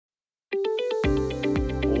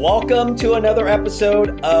Welcome to another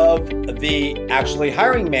episode of the Actually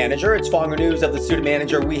Hiring Manager. It's Fonger News of the Student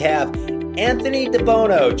Manager. We have Anthony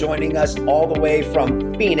DeBono joining us all the way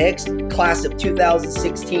from Phoenix, class of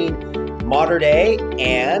 2016, Mater Dei,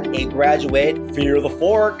 and a graduate, Fear the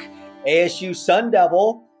Fork, ASU Sun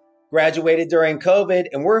Devil, graduated during COVID.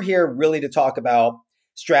 And we're here really to talk about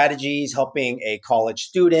strategies, helping a college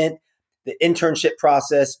student, the internship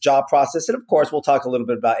process, job process. And of course, we'll talk a little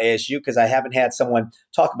bit about ASU because I haven't had someone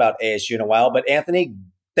talk about ASU in a while. But Anthony,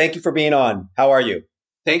 thank you for being on. How are you?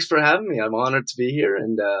 Thanks for having me. I'm honored to be here,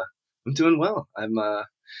 and I'm doing well. I'm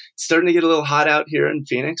starting to get a little hot out here in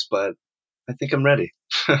Phoenix, but I think I'm ready.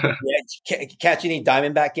 Yeah, catch any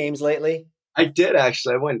Diamondback games lately? I did,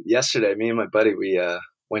 actually. I went yesterday. Me and my buddy, we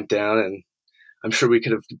went down, and I'm sure we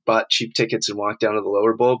could have bought cheap tickets and walked down to the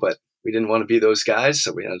lower bowl, but we didn't want to be those guys,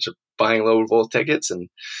 so we ended up buying lower bowl tickets and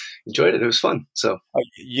enjoyed it. It was fun. So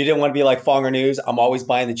you didn't want to be like Fonger News. I'm always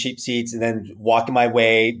buying the cheap seats and then walking my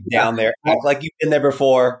way down there, act like you've been there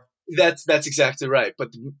before. That's exactly right.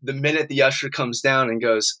 But the minute the usher comes down and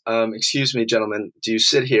goes, "Excuse me, gentlemen, do you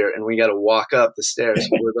sit here?" and we got to walk up the stairs,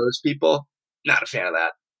 were those people? Not a fan of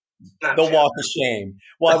that. The walk of shame.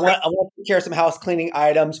 Well, I want to take care of some house cleaning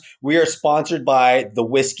items. We are sponsored by the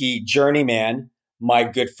Whiskey Journeyman, my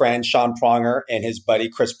good friend Sean Pronger and his buddy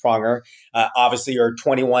Chris Pronger. Obviously, you're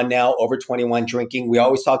 21 now, over 21 drinking. We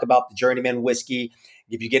always talk about the Journeyman whiskey.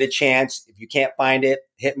 If you get a chance, if you can't find it,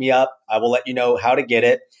 hit me up. I will let you know how to get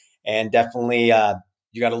it. And definitely,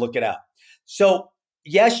 you got to look it up. So,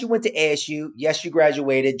 yes, you went to ASU. Yes, you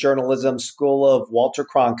graduated journalism, School of Walter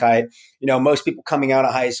Cronkite. You know, most people coming out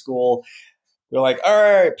of high school, they're like, all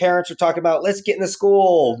right, parents are talking about, let's get into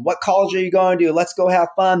school. What college are you going to? Let's go have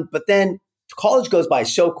fun. But then college goes by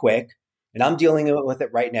so quick, and I'm dealing with it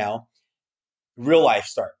right now. Real life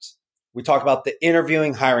starts. We talk about the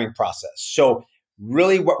interviewing, hiring process. So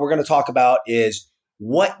really what we're going to talk about is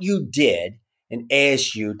what you did in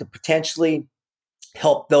ASU to potentially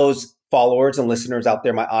help those followers and listeners out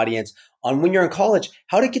there, my audience, on when you're in college,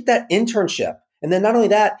 how to get that internship. And then not only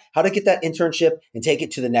that, how to get that internship and take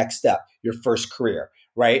it to the next step, your first career,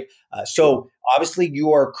 right? So obviously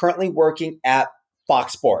you are currently working at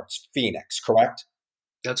Fox Sports, Phoenix, correct?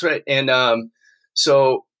 That's right. And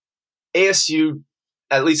so ASU,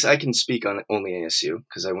 at least I can speak on only ASU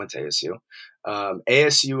because I went to ASU.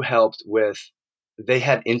 ASU helped with, they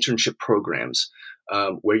had internship programs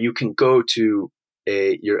where you can go to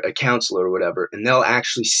you're a counselor or whatever, and they'll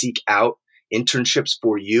actually seek out internships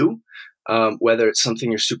for you, whether it's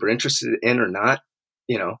something you're super interested in or not.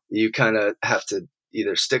 You know, you kind of have to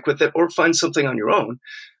either stick with it or find something on your own.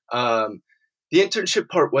 The internship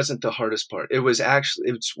part wasn't the hardest part. It was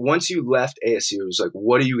once you left ASU, it was like,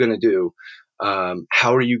 what are you going to do?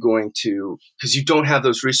 How are you going to, because you don't have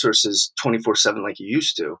those resources 24/7 like you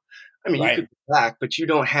used to. I mean, right. You could go back, but you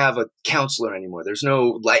don't have a counselor anymore. There's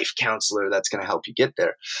no life counselor that's going to help you get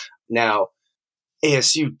there. Now,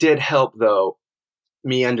 ASU did help, though,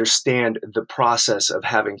 me understand the process of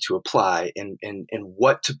having to apply and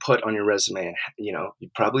what to put on your resume. And, you know, you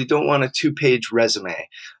probably don't want a 2-page resume.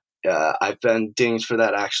 I've been dinged for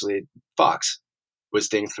that, actually. Fox was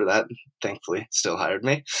dinged for that. Thankfully, still hired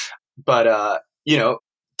me. But, you know,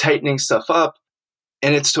 tightening stuff up.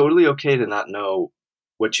 And it's totally okay to not know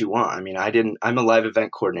what you want. I mean, I'm a live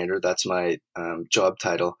event coordinator. That's my job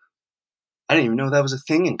title. I didn't even know that was a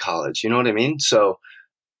thing in college. You know what I mean? So,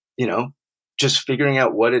 you know, just figuring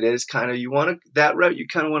out what it is kind of that route you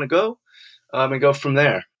kind of want to go and go from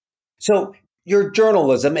there. So your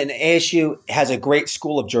journalism, and ASU has a great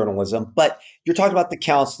school of journalism, but you're talking about the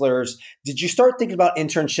counselors. Did you start thinking about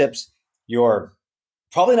internships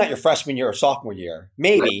probably not your freshman year or sophomore year,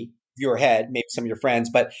 maybe your head, maybe some of your friends,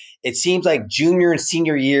 but it seems like junior and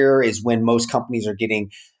senior year is when most companies are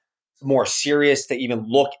getting more serious to even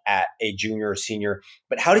look at a junior or senior.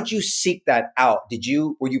 But how did you seek that out?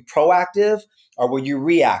 Were you proactive or were you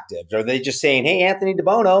reactive? Are they just saying, hey, Anthony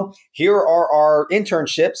DeBono, here are our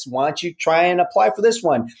internships. Why don't you try and apply for this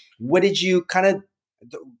one? What did you kind of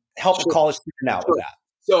help a college student out with that?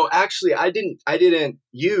 So actually, I didn't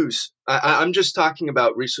use, I'm just talking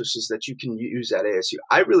about resources that you can use at ASU.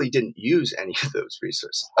 I really didn't use any of those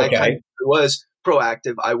resources. Okay. I kind of was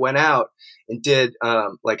proactive. I went out and did, I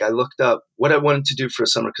looked up what I wanted to do for a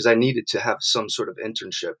summer because I needed to have some sort of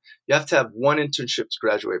internship. You have to have one internship to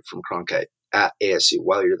graduate from Cronkite at ASU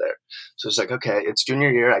while you're there. So it's like, okay, it's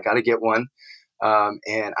junior year. I got to get one.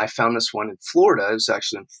 And I found this one in Florida. It was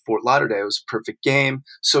actually in Fort Lauderdale. It was a perfect game,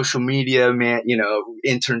 social media, man, you know,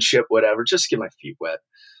 internship, whatever, just to get my feet wet.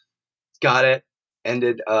 Got it.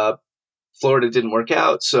 Ended up Florida didn't work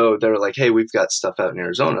out. So they were like, hey, we've got stuff out in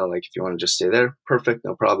Arizona. Like, if you want to just stay there, perfect,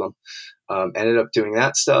 no problem. Ended up doing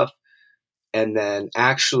that stuff. And then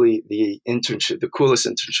actually the coolest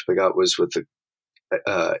internship I got was with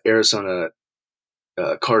the Arizona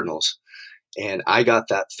Cardinals. And I got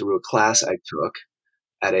that through a class I took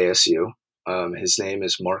at ASU. His name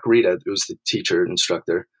is Mark Rita, who was the teacher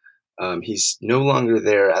instructor. He's no longer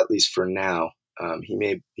there, at least for now. He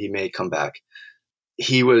may come back.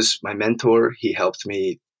 He was my mentor. He helped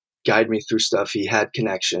me guide me through stuff. He had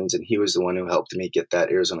connections, and he was the one who helped me get that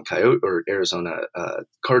Arizona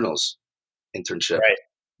Cardinals internship, Right.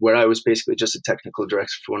 where I was basically just a technical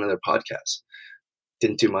director for one of their podcasts.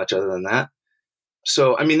 Didn't do much other than that.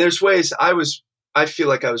 So, I mean, there's ways I feel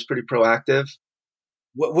like I was pretty proactive.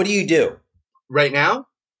 What do you do Right now?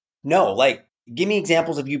 No, like, give me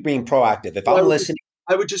examples of you being proactive. If Well, I'm listening,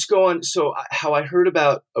 I would just go on. So how I heard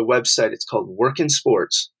about a website, it's called Work in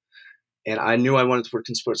Sports. And I knew I wanted to work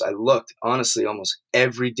in sports. I looked, honestly, almost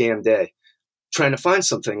every damn day trying to find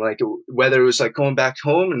something, like whether it was like going back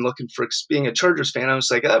home and looking for being a Chargers fan. I was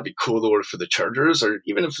like, that'd be cool to work for the Chargers, or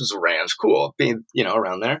even if it was the Rams, cool being,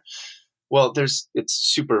 around there. Well, it's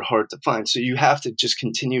super hard to find. So you have to just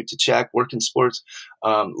continue to check Work in Sports.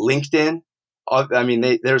 LinkedIn. I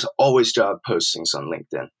mean, there's always job postings on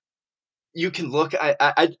LinkedIn. You can look.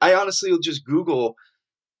 I honestly will just Google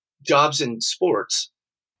jobs in sports,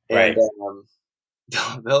 and right?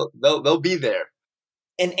 they'll be there.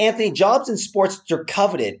 And Anthony, jobs in sports, they're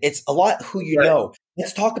coveted. It's a lot who you Right. know.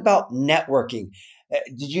 Let's talk about networking.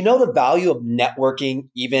 Did you know the value of networking?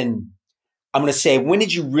 Even, I'm going to say, when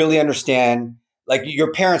did you really understand? Like,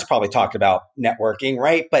 your parents probably talked about networking,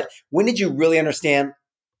 right? But when did you really understand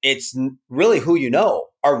it's really who you know,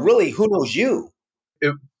 or really who knows you?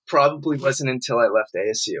 It probably wasn't until I left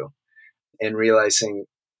ASU and realizing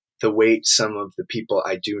the weight some of the people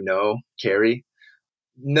I do know carry.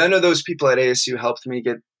 None of those people at ASU helped me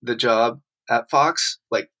get the job at Fox,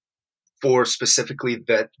 like for specifically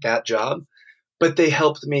that job, but they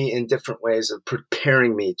helped me in different ways of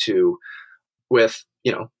preparing me with,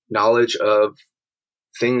 knowledge of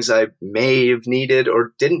things I may have needed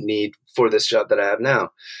or didn't need for this job that I have now.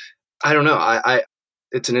 I don't know.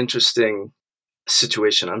 It's an interesting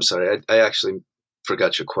situation. I'm sorry. I actually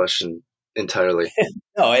forgot your question entirely.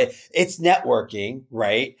 No, it's networking,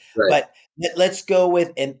 right? Right. But let's go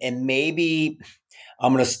with, and maybe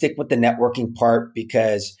I'm going to stick with the networking part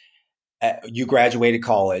because you graduated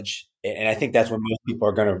college, and I think that's when most people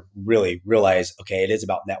are going to really realize, okay, it is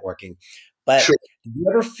about networking. But Sure. do you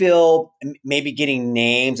ever feel maybe getting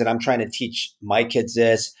names, and I'm trying to teach my kids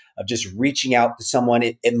this, of just reaching out to someone?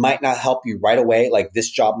 It might not help you right away. Like, this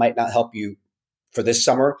job might not help you for this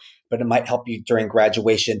summer, but it might help you during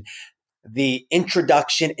graduation. The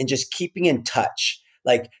introduction and just keeping in touch,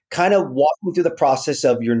 like kind of walking through the process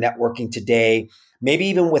of your networking today, maybe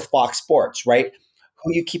even with Fox Sports, right?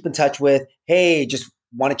 Who you keep in touch with. Hey, just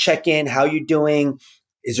want to check in. How you doing?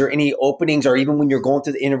 Is there any openings, or even when you're going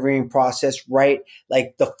through the interviewing process, right?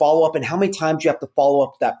 Like the follow up, and how many times you have to follow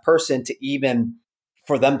up that person to even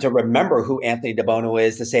for them to remember who Anthony DeBono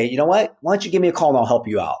is, to say, you know what, why don't you give me a call and I'll help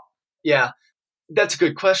you out? Yeah, that's a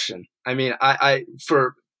good question. I mean, I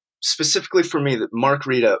for specifically for me, that Mark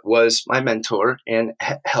Rita was my mentor and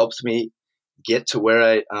helped me get to where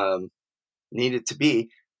I needed to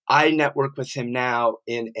be. I network with him now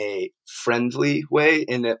in a friendly way.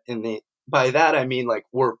 By that I mean, like,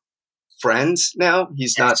 we're friends now.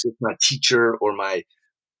 He's not Yes. just my teacher or my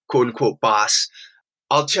quote unquote boss.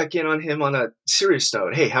 I'll check in on him on a serious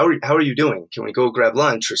note. Hey, how are you doing? Can we go grab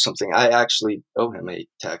lunch or something? I actually owe him a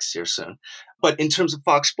text here soon. But in terms of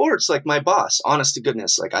Fox Sports, like, my boss, honest to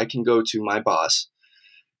goodness, like, I can go to my boss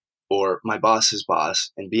or my boss's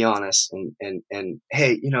boss and be honest and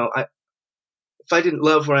hey, if I didn't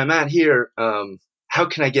love where I'm at here, how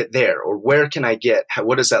can I get there, or where can I get?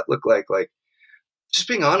 What does that look like? Like, just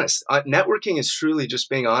being honest. Networking is truly just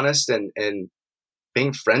being honest and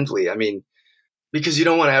being friendly. I mean, because you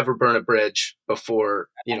don't want to ever burn a bridge before,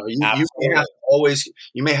 Absolutely.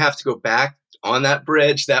 you may have to go back on that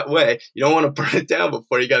bridge that way. You don't want to burn it down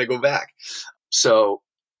before you got to go back. So,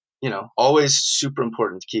 always super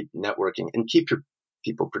important to keep networking and keep your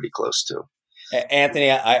people pretty close to.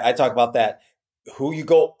 Anthony, I talk about that. Who you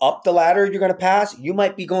go up the ladder, you're going to pass. You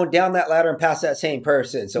might be going down that ladder and pass that same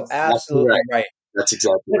person. So, That's exactly absolutely right. right. That's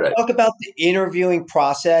exactly Let's right. talk about the interviewing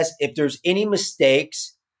process. If there's any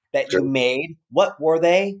mistakes that Sure. you made, what were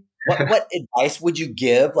they? What advice would you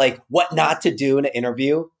give? Like, what not to do in an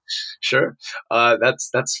interview? Sure.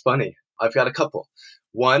 That's funny. I've got a couple.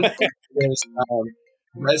 One is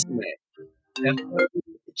resume. Definitely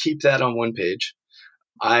keep that on one page.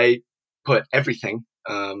 I put everything.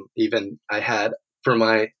 Even I had for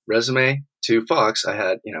my resume to Fox, I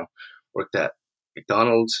had, worked at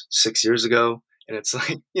McDonald's 6 years ago. And it's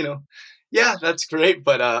like, yeah, that's great.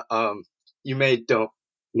 But you don't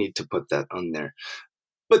need to put that on there.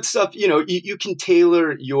 But stuff, you can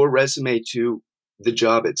tailor your resume to the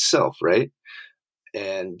job itself, right?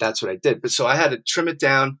 And that's what I did. But so I had to trim it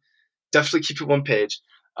down, definitely keep it one page.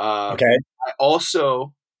 Okay. I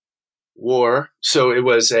also so it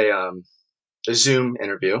was a Zoom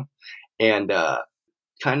interview, and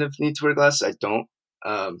kind of need to wear glasses. I don't,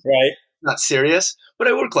 Right. not serious, but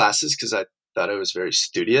I wore glasses because I thought I was very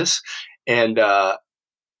studious. And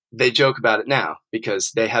they joke about it now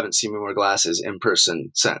because they haven't seen me wear glasses in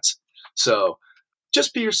person since. So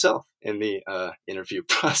just be yourself in the interview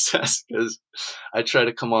process, because I try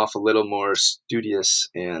to come off a little more studious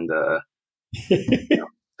and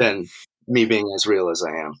than me being as real as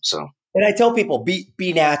I am. So, And I tell people,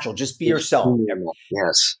 be natural, just be yourself.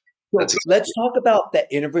 yes, So let's talk about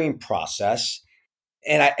the interviewing process.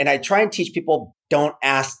 And I try and teach people, don't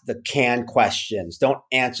ask the canned questions. Don't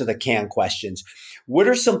answer the canned questions. What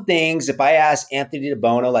are some things, if I ask Anthony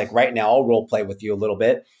DeBono, like right now, I'll role play with you a little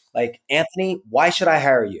bit. Like, Anthony, why should I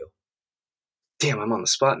hire you? damn, I'm on the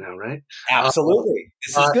spot now, right? Absolutely.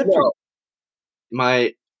 This is good for you.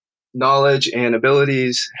 My knowledge and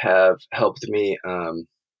abilities have helped me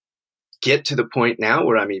get to the point now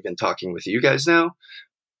where I'm even talking with you guys now.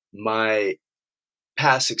 My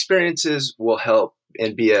past experiences will help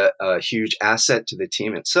and be a huge asset to the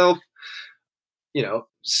team itself.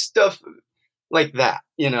 Stuff like that.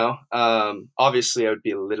 Obviously, I would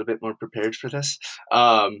be a little bit more prepared for this.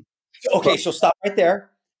 Okay, so stop right there.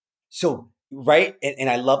 So, right, and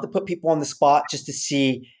I love to put people on the spot just to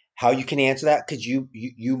see how you can answer that, because you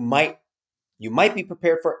might be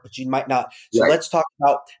prepared for it, but you might not. So Right. let's talk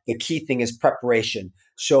about the key thing is preparation.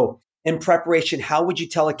 So in preparation, how would you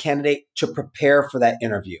tell a candidate to prepare for that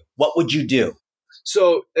interview? What would you do?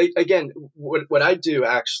 So again, what I do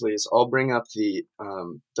actually is I'll bring up the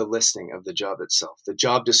listing of the job itself, the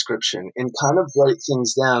job description, and kind of write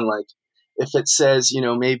things down. Like if it says,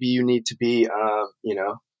 maybe you need to be,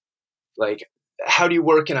 like how do you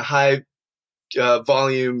work in a high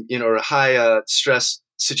volume, or a high stress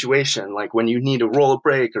situation, like when you need to roll a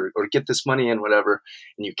break or get this money in, whatever,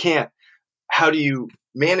 and you can't. How do you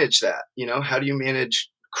manage that? How do you manage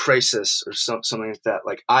crisis or something like that?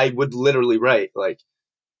 Like I would literally write like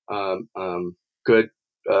good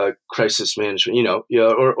crisis management,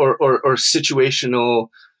 or situational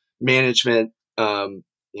management.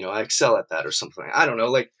 I excel at that or something. I don't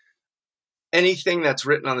know, like anything that's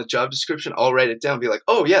written on the job description, I'll write it down. Be like,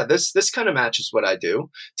 oh yeah, this kind of matches what I do,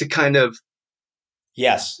 to kind of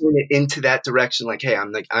Yes. into that direction. Like, hey,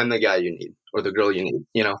 I'm the guy you need or the girl you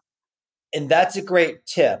need. And that's a great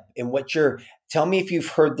tip. And tell me if you've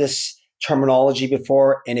heard this terminology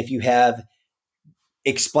before, and if you have,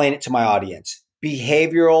 explain it to my audience.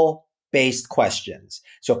 Behavioral based questions.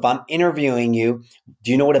 So if I'm interviewing you,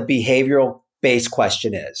 do you know what a behavioral based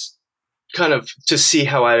question is? Kind of to see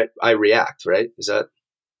how I react, right? Is that?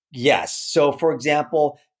 Yes. So for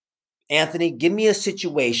example, Anthony, give me a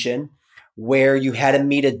situation where you had to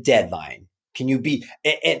meet a deadline. Can you be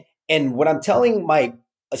and what I'm telling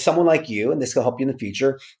someone like you, and this will help you in the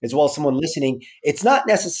future, as well as someone listening, it's not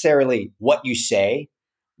necessarily what you say,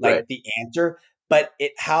 Right. like the answer, but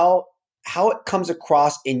how it comes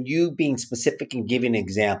across in you being specific and giving an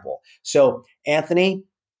example. So, Anthony,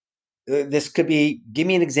 this could be, give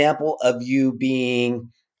me an example of you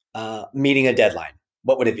being meeting a deadline.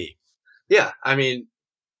 What would it be? Yeah. I mean,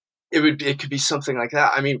 it could be something like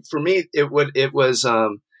that. I mean, for me, it was,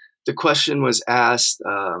 the question was asked,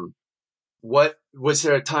 what was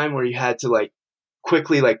there a time where you had to like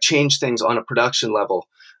quickly like change things on a production level?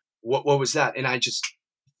 What was that? And I just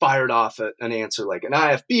fired off an answer like an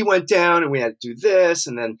IFB went down and we had to do this.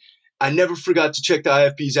 And then I never forgot to check the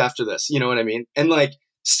IFBs after this. You know what I mean? And like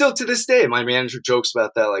still to this day, my manager jokes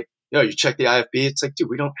about that. Like, you check the IFB. It's like, dude,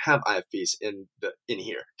 we don't have IFBs in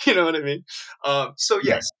here. You know what I mean? So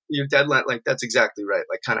Yeah. yes, your deadline, like that's exactly right.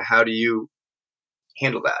 Like kind of how do you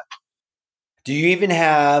handle that? Do you even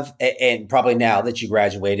have, and probably now that you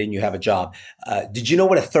graduated and you have a job, did you know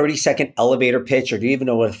what a 30-second elevator pitch, or do you even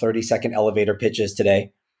know what a 30-second elevator pitch is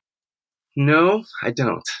today? No, I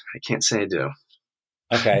don't. I can't say I do.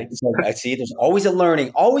 Okay. So I see there's always a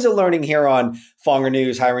learning here on Fonger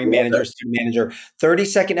News, hiring manager, student manager,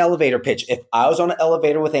 30-second elevator pitch. If I was on an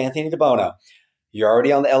elevator with Anthony DeBono, you're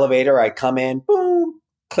already on the elevator. I come in, boom,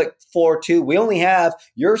 click floor 2.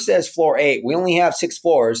 Yours says floor 8. We only have 6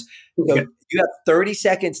 floors. So you have 30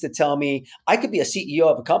 seconds to tell me. I could be a CEO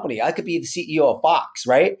of a company. I could be the CEO of Fox,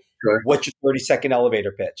 right? Sure. What's your 30-second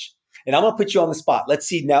elevator pitch? And I'm going to put you on the spot. Let's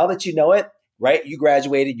see, now that you know it, right? You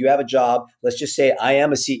graduated, you have a job. Let's just say I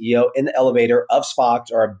am a CEO in the elevator of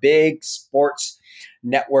Fox or a big sports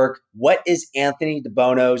network. What is Anthony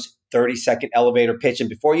DeBono's 30-second elevator pitch? And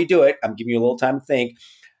before you do it, I'm giving you a little time to think.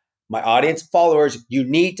 My audience followers, you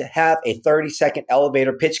need to have a 30-second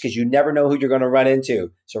elevator pitch because you never know who you're going to run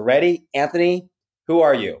into. So ready, Anthony, who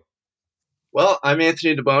are you? Well, I'm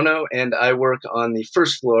Anthony DeBono, and I work on the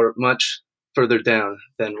first floor, much further down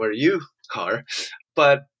than where you are.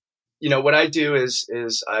 But what I do is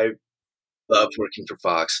I love working for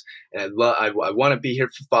Fox, and I want to be here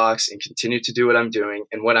for Fox and continue to do what I'm doing.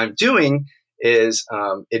 And what I'm doing is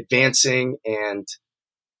advancing and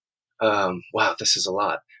wow, this is a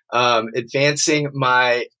lot. Advancing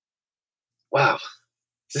my wow.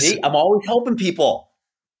 See, I'm always helping people.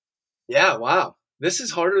 Yeah, wow. This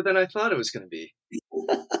is harder than I thought it was going to be.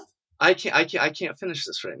 I can't finish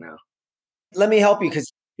this right now. Let me help you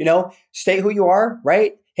because, stay who you are,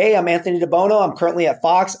 right? Hey, I'm Anthony DeBono. I'm currently at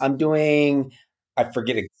Fox. I'm doing, I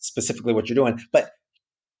forget specifically what you're doing, but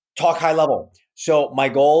talk high level. So my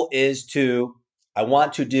goal is I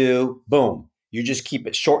want to do, boom. You just keep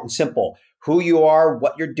it short and simple. Who you are,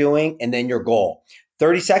 what you're doing, and then your goal.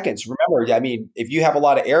 30 seconds. Remember, if you have a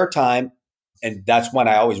lot of airtime, and that's one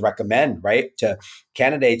I always recommend, right, to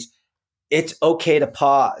candidates, it's okay to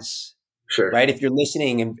pause. Sure. Right? If you're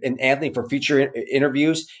listening, and Anthony, for future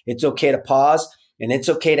interviews, it's okay to pause and it's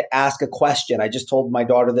okay to ask a question. I just told my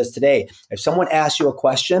daughter this today. If someone asks you a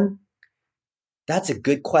question, that's a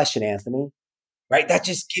good question, Anthony, right? That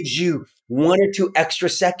just gives you 1 or 2 extra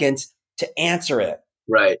seconds to answer it.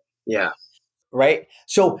 Right. Yeah. Right.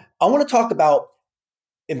 So I want to talk about,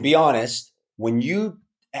 and be honest,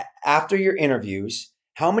 after your interviews,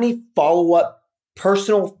 how many follow-up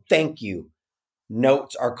personal thank you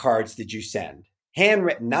notes or cards did you send?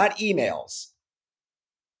 Handwritten, not emails.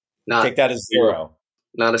 Take that as 0.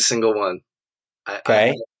 Not a single one.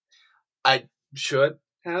 Okay. I should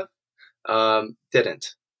have. Did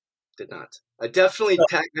not. I definitely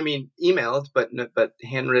emailed, but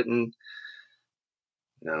handwritten,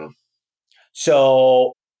 no.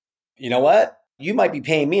 So, you know what? You might be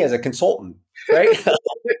paying me as a consultant, right?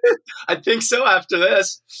 I think so after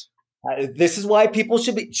this. This is why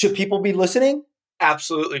should people be listening?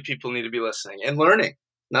 Absolutely, people need to be listening and learning,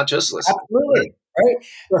 not just listening. Absolutely,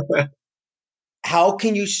 right? How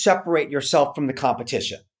can you separate yourself from the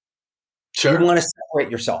competition? Sure. You want to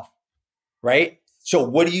separate yourself, right? So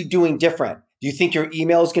what are you doing different? Do you think your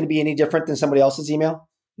email is going to be any different than somebody else's email?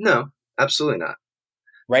 No, absolutely not.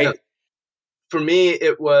 Right? No. For me,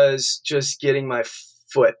 it was just getting my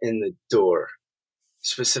foot in the door,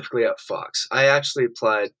 specifically at Fox. I actually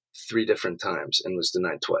applied 3 different times and was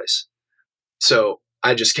denied twice. So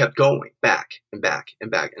I just kept going back and back and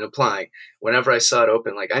back and applying. Whenever I saw it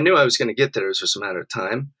open, I knew I was going to get there. It was just a matter of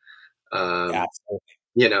time.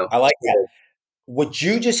 Absolutely. I like that. What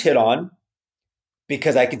you just hit on,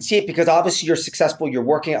 because I can see it, because obviously you're successful. You're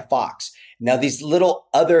working at Fox. Now these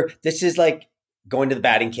this is like going to the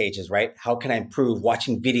batting cages, right? How can I improve?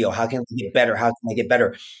 Watching video. How can I get better? How can I get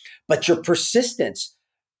better? But your persistence.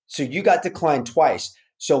 So you got declined twice.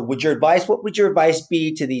 So what would your advice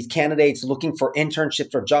be to these candidates looking for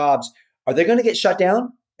internships or jobs? Are they going to get shut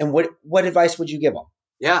down? And what advice would you give them?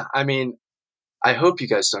 Yeah. I hope you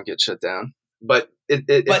guys don't get shut down, but if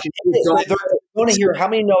you they're going to hear, how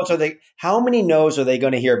many no's are they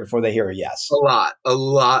going to hear before they hear a yes? A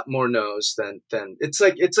lot more no's than it's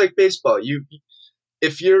like baseball.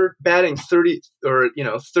 If you're batting 30 or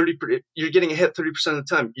 30, you're getting a hit 30% of the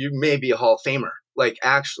time, you may be a Hall of Famer,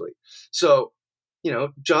 actually. So,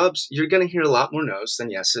 jobs, you're going to hear a lot more no's than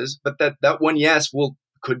yeses, but that one yes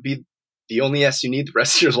could be the only yes you need the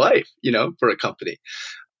rest of your life, for a company.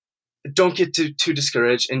 Don't get too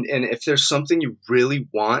discouraged. And if there's something you really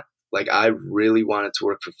want, I really wanted to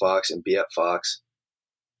work for Fox and be at Fox,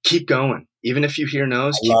 keep going. Even if you hear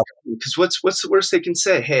no's, keep going. Because what's the worst they can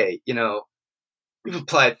say? Hey, you've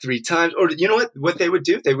applied 3 times. Or you know what they would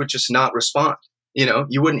do? They would just not respond.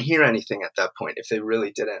 You wouldn't hear anything at that point if they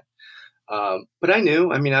really didn't. But I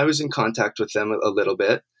knew, I was in contact with them a little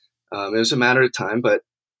bit. It was a matter of time, but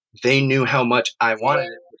they knew how much I wanted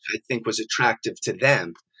it, which I think was attractive to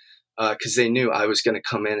them, because they knew I was going to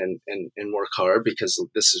come in and work hard because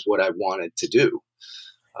this is what I wanted to do.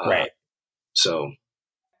 Right. So.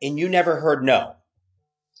 And you never heard no.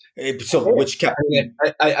 So which kept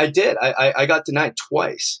I did. I got denied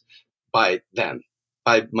twice by them,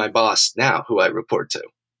 by my boss now, who I report to.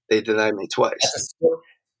 They denied me twice.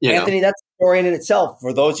 Anthony, that's a story in itself.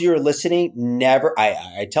 For those of you who are listening, never,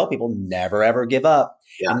 I tell people, never, ever give up.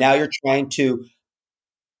 Yeah. And now you're trying to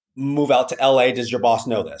move out to LA. Does your boss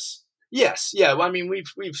know this? Yes, yeah. Well, I mean,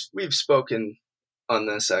 we've spoken on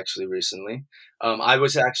this actually recently. I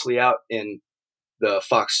was actually out in the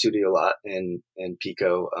Fox studio lot in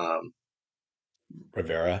Pico a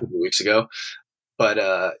Rivera. couple weeks ago.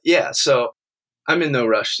 But yeah, so I'm in no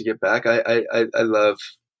rush to get back. I love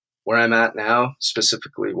where I'm at now,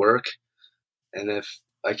 specifically work. And if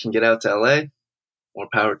I can get out to LA, more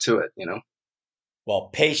power to it, you know? Well,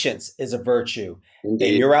 patience is a virtue. And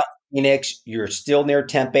Indeed. you're out in Phoenix. You're still near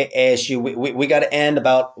Tempe, ASU. We got to end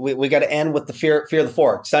we got to end with the fear of the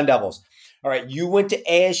Fork, Sun Devils. All right, you went to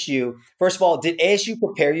ASU. First of all, did ASU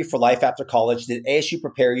prepare you for life after college? Did ASU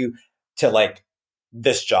prepare you to like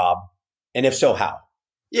this job? And if so, how?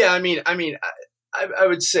 Yeah, I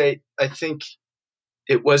would say I think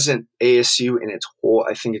it wasn't ASU in its whole.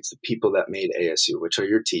 I think it's the people that made ASU, which are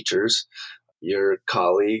your teachers, your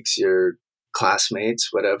colleagues, your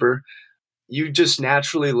classmates, whatever. You just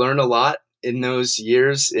naturally learn a lot in those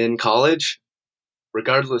years in college,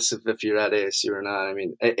 regardless of if you're at ASU or not. I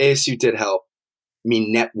mean, ASU did help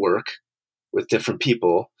me network with different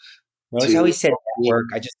people. Notice how he said network.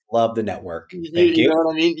 I just love the network. Thank You you. know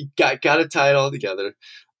what I mean? You got to tie it all together.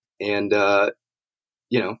 And,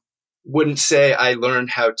 you know, wouldn't say I learned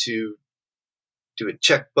how to do a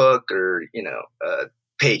checkbook or,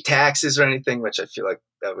 pay taxes or anything, which I feel like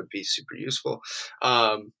that would be super useful.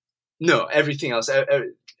 No, everything else,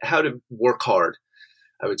 how to work hard,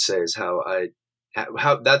 I would say is how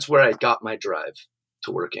that's where I got my drive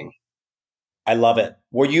to working. I love it.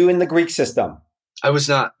 Were you in the Greek system? I was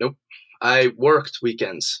not. Nope. I worked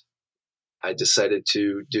weekends. I decided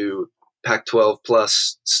to do Pac-12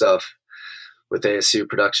 plus stuff with ASU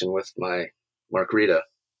production with my Margarita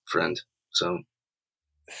friend. So,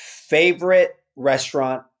 Favorite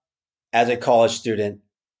restaurant as a college student?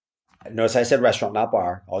 Notice I said restaurant, not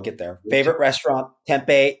bar. I'll get there. Favorite restaurant,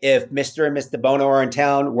 Tempe. If Mr. and Miss DeBono are in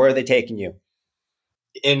town, where are they taking you?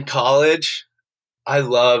 in college, I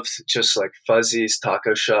loved just like Fuzzy's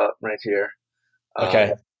Taco Shop right here.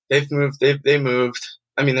 Okay. They've moved. They moved.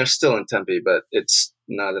 I mean, they're still in Tempe, but it's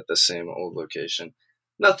not at the same old location.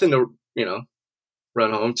 Nothing to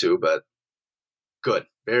run home to, but good.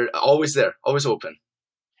 They're always there, always open.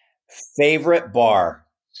 Favorite bar.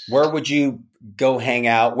 Where would you go hang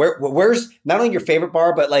out? Where's not only your favorite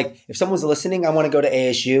bar, but like if someone's listening, I want to go to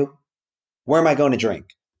ASU. Where am I going to drink?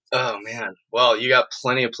 Oh man, well, you got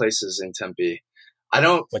plenty of places in Tempe. I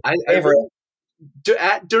don't. What's I your favorite?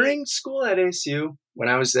 during school at ASU when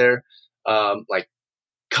I was there, like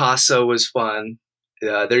Casa was fun.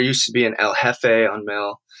 There used to be an El Jefe on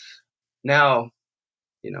Mill. Now,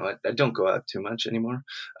 I don't go out too much anymore.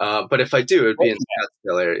 But if I do, it'd be in the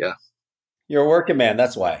Scottsdale area. You're a working man.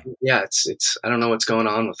 That's why. Yeah, it's. I don't know what's going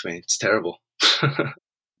on with me. It's terrible.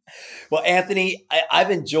 Well, Anthony,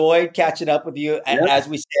 I've enjoyed catching up with you. Yep. As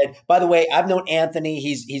we said, by the way, I've known Anthony.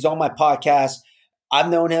 He's on my podcast. I've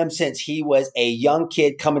known him since he was a young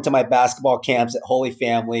kid coming to my basketball camps at Holy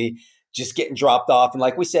Family, just getting dropped off. And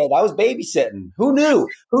like we said, I was babysitting. Who knew?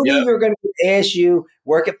 Who knew you were going to go to ASU,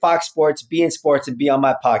 work at Fox Sports, be in sports, and be on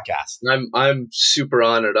my podcast? I'm super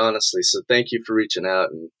honored, honestly. So thank you for reaching out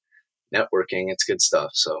and networking. It's good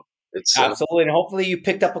stuff. So it's absolutely, and hopefully you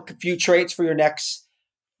picked up a few traits for your next.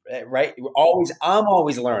 Right? I'm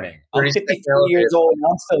always learning. I'm 53 years old and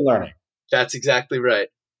I'm still learning. That's exactly right.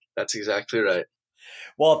 That's exactly right.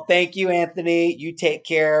 Well, thank you, Anthony. You take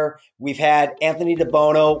care. We've had Anthony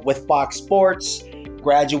DeBono with Fox Sports,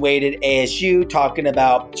 graduated ASU, talking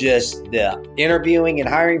about just the interviewing and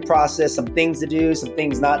hiring process, some things to do, some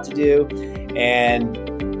things not to do. And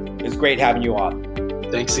it was great having you on.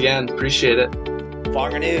 Thanks again. Appreciate it.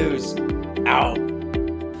 Fonger News, out.